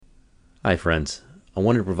Hi friends, I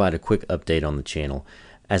wanted to provide a quick update on the channel.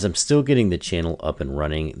 As I'm still getting the channel up and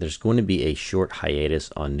running, there's going to be a short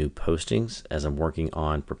hiatus on new postings as I'm working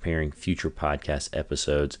on preparing future podcast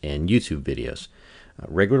episodes and YouTube videos.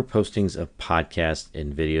 Regular postings of podcasts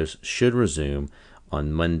and videos should resume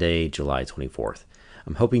on Monday, July 24th.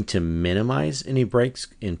 I'm hoping to minimize any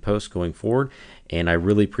breaks in posts going forward, and I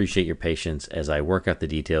really appreciate your patience as I work out the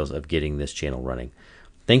details of getting this channel running.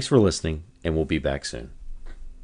 Thanks for listening, and we'll be back soon.